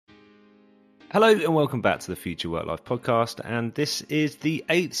Hello and welcome back to the Future Work Life podcast, and this is the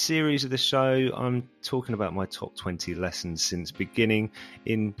 8th series of the show. I'm talking about my top 20 lessons since beginning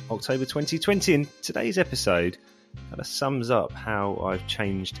in October 2020, and today's episode kind of sums up how I've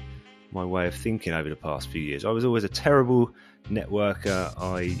changed my way of thinking over the past few years. I was always a terrible networker.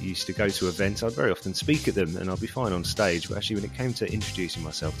 I used to go to events, I'd very often speak at them and I'd be fine on stage, but actually when it came to introducing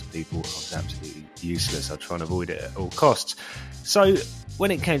myself to people, I was absolutely useless. I'd try and avoid it at all costs. So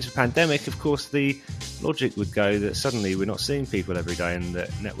when it came to the pandemic, of course, the logic would go that suddenly we're not seeing people every day and that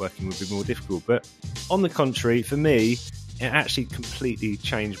networking would be more difficult. But on the contrary, for me, it actually completely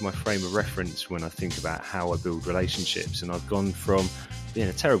changed my frame of reference when I think about how I build relationships. And I've gone from being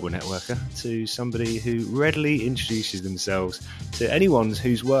a terrible networker to somebody who readily introduces themselves to anyone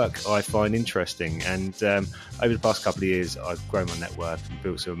whose work I find interesting. And over the past couple of years, I've grown my network and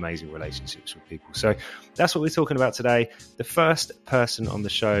built some amazing relationships with people. So that's what we're talking about today. The first person on the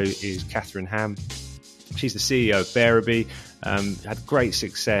show is Kathryn Ham. She's the CEO of Bearable. Had great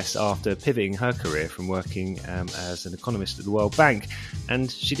success after pivoting her career from working as an economist at the World Bank, and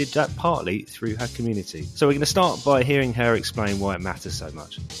she did that partly through her community. So we're going to start by hearing her explain why it matters so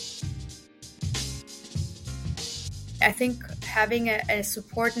much. I think having a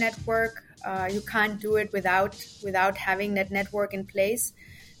support network, you can't do it without having that network in place.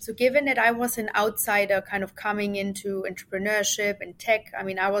 So given that I was an outsider kind of coming into entrepreneurship and tech, I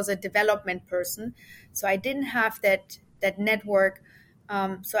mean, I was a development person, so I didn't have that network.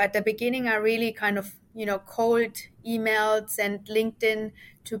 So at the beginning, I really kind of, cold emailed and LinkedIn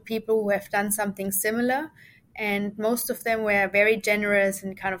to people who have done something similar. And most of them were very generous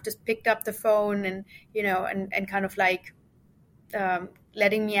and kind of just picked up the phone and, and kind of like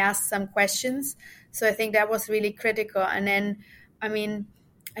letting me ask some questions. So I think that was really critical. And then,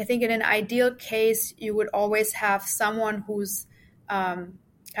 I think in an ideal case, you would always have someone who's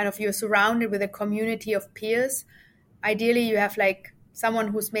you're surrounded with a community of peers. Ideally, you have like someone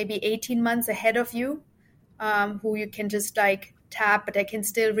who's maybe 18 months ahead of you, who you can just like tap, but they can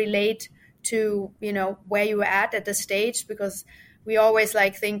still relate to, where you're at the stage, because we always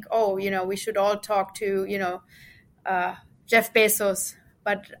like think, we should all talk to, Jeff Bezos.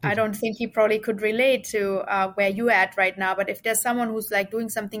 But I don't think he probably could relate to where you're at right now. But if there's someone who's like doing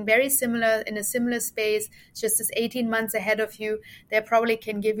something very similar in a similar space, just as 18 months ahead of you, they probably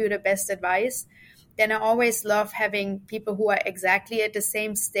can give you the best advice. Then I always love having people who are exactly at the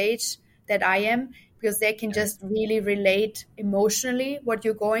same stage that I am, because they can just really relate emotionally what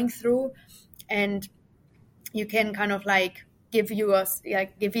you're going through. And you can kind of like give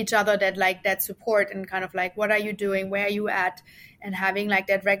each other that support and kind of like, what are you doing? Where are you at? And having like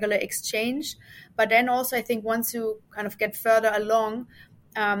that regular exchange. But then also I think once you kind of get further along,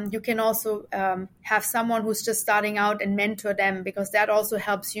 you can also have someone who's just starting out and mentor them, because that also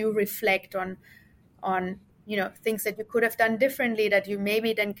helps you reflect on things that you could have done differently that you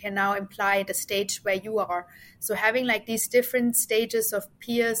maybe then can now apply the stage where you are. So having like these different stages of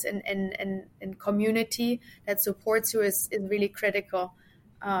peers and community that supports you is really critical.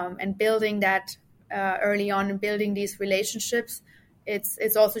 And building that early on and building these relationships,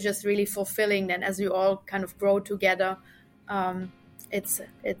 it's also just really fulfilling then as you all kind of grow together. It's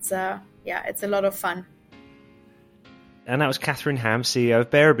a lot of fun. And that was Kathryn Ham, CEO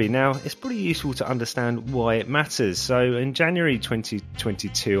of Bearable. Now, it's pretty useful to understand why it matters. So in January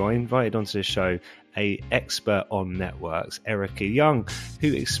 2022, I invited onto the show an expert on networks, Erica Young,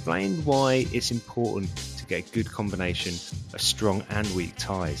 who explained why it's important to get a good combination of strong and weak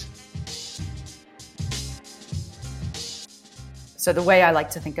ties. So the way I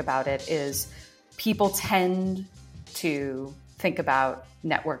like to think about it is people tend to think about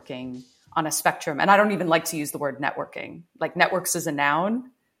networking on a spectrum. And I don't even like to use the word networking. Like networks as a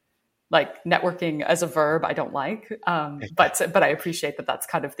noun, like networking as a verb, I don't like. But I appreciate that that's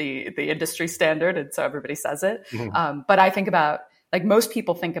kind of the industry standard. And so everybody says it. Mm-hmm. But I think about, like most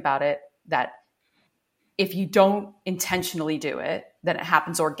people think about it, that if you don't intentionally do it, then it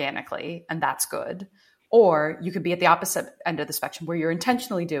happens organically, and that's good. Or you could be at the opposite end of the spectrum where you're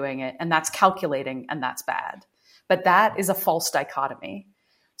intentionally doing it and that's calculating and that's bad. But that is a false dichotomy.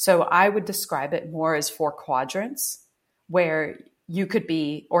 So I would describe it more as 4 quadrants, where you could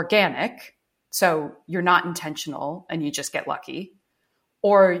be organic, so you're not intentional and you just get lucky,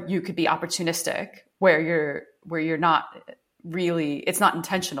 or you could be opportunistic, where you're not really, it's not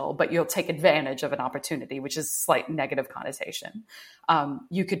intentional, but you'll take advantage of an opportunity, which is a slight negative connotation.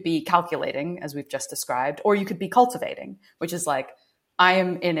 You could be calculating, as we've just described, or you could be cultivating, which is like, I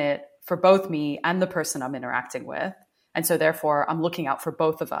am in it for both me and the person I'm interacting with. And so therefore I'm looking out for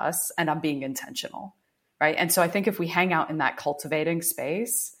both of us and I'm being intentional, right? And so I think if we hang out in that cultivating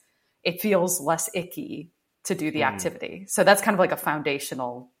space, it feels less icky to do the activity. So that's kind of like a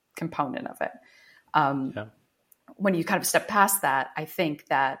foundational component of it. When you kind of step past that, I think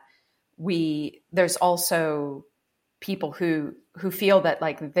that there's also people who feel that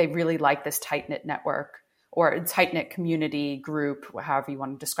like they really like this tight-knit network or a tight-knit community group, however you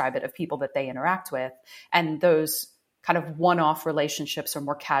want to describe it, of people that they interact with. And those kind of one-off relationships or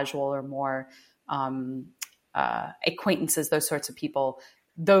more casual or more acquaintances, those sorts of people,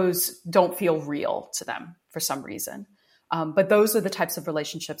 those don't feel real to them for some reason. But those are the types of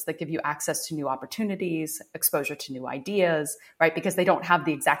relationships that give you access to new opportunities, exposure to new ideas, right? Because they don't have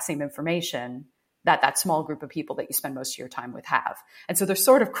the exact same information that small group of people that you spend most of your time with have. And so they're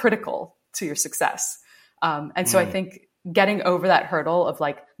sort of critical to your success. And so I think getting over that hurdle of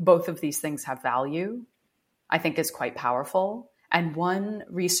like both of these things have value, I think is quite powerful. And one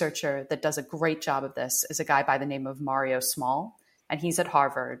researcher that does a great job of this is a guy by the name of Mario Small, and he's at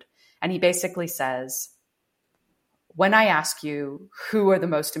Harvard. And he basically says, when I ask you who are the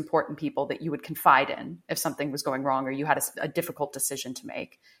most important people that you would confide in if something was going wrong or you had a difficult decision to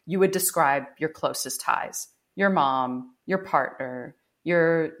make, you would describe your closest ties, your mom, your partner,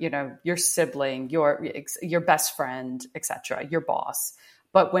 your sibling, your best friend, etc., your boss.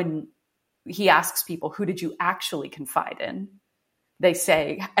 But when he asks people, who did you actually confide in? They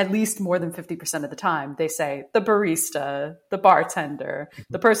say, at least more than 50% of the time, they say the barista, the bartender,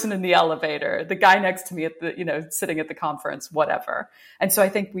 the person in the elevator, the guy next to me at the, sitting at the conference, whatever. And so I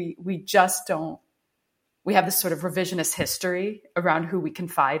think we have this sort of revisionist history around who we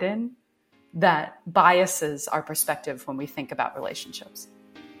confide in that biases our perspective when we think about relationships.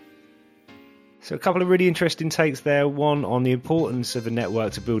 So a couple of really interesting takes there. One on the importance of a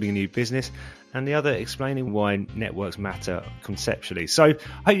network to building a new business, and the other explaining why networks matter conceptually. So I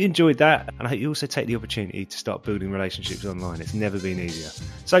hope you enjoyed that, and I hope you also take the opportunity to start building relationships online. It's never been easier.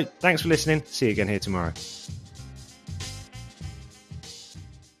 So thanks for listening. See you again here tomorrow.